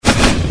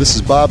This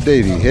is Bob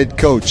Davie, head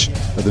coach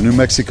of the New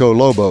Mexico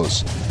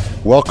Lobos.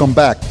 Welcome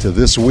back to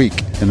This Week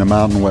in the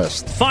Mountain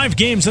West. 5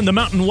 games in the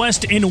Mountain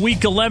West in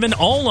Week 11,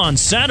 all on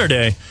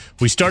Saturday.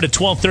 We start at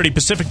 12:30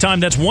 Pacific Time.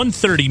 That's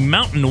 1:30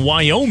 Mountain.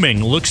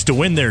 Wyoming looks to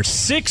win their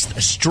 6th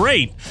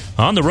straight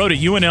on the road at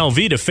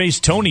UNLV to face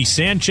Tony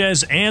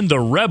Sanchez and the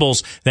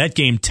Rebels. That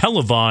game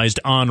televised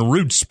on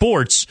Root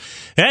Sports.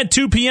 At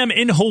 2 p.m.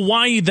 in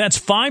Hawaii, that's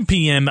 5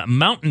 p.m.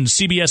 Mountain.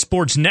 CBS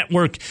Sports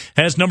Network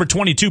has number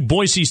 22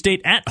 Boise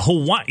State at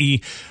Hawaii.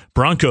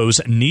 Broncos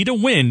need a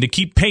win to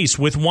keep pace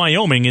with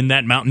Wyoming in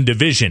that Mountain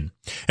Division.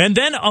 And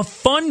then a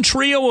fun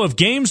trio of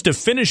games to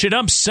finish it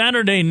up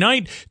Saturday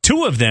night.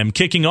 2 of them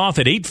kicking off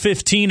at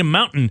 8:15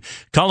 Mountain.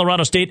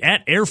 Colorado State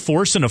at Air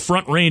Force in a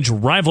Front Range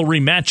rivalry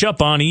matchup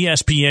on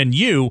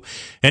ESPNU.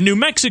 And New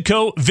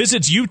Mexico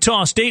visits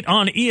Utah State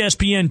on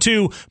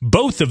ESPN2.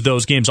 Both of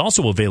those games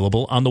also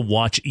available on the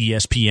Watch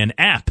ESPN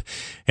app.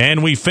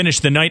 And we finish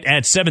the night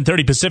at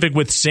 7:30 Pacific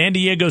with San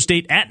Diego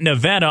State at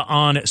Nevada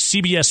on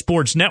CBS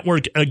Sports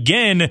Network.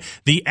 Again,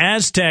 the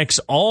Aztecs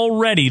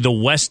already the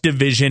West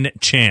Division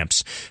champs.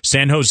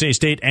 San Jose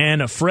State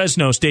and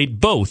Fresno State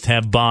both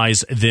have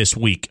byes this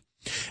week.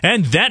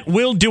 And that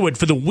will do it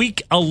for the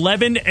Week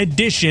 11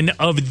 edition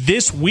of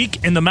This Week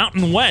in the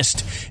Mountain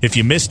West. If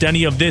you missed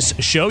any of this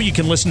show, you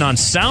can listen on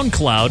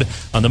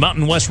SoundCloud on the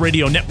Mountain West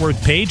Radio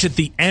Network page at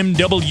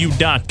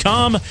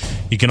themw.com.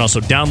 You can also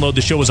download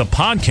the show as a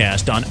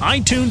podcast on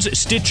iTunes,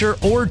 Stitcher,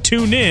 or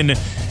TuneIn.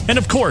 And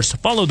of course,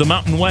 follow the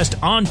Mountain West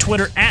on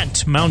Twitter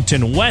at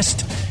Mountain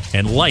West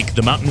and like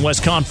the Mountain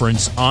West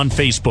Conference on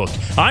Facebook.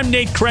 I'm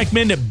Nate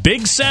Kreckman.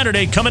 Big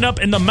Saturday coming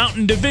up in the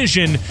Mountain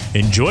Division.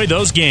 Enjoy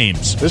those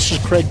games. This is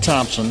Craig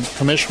Thompson,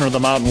 Commissioner of the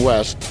Mountain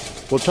West.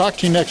 We'll talk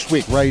to you next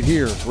week. Right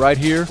here. Right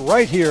here.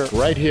 Right here.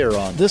 Right here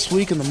on This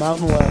Week in the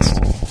Mountain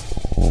West.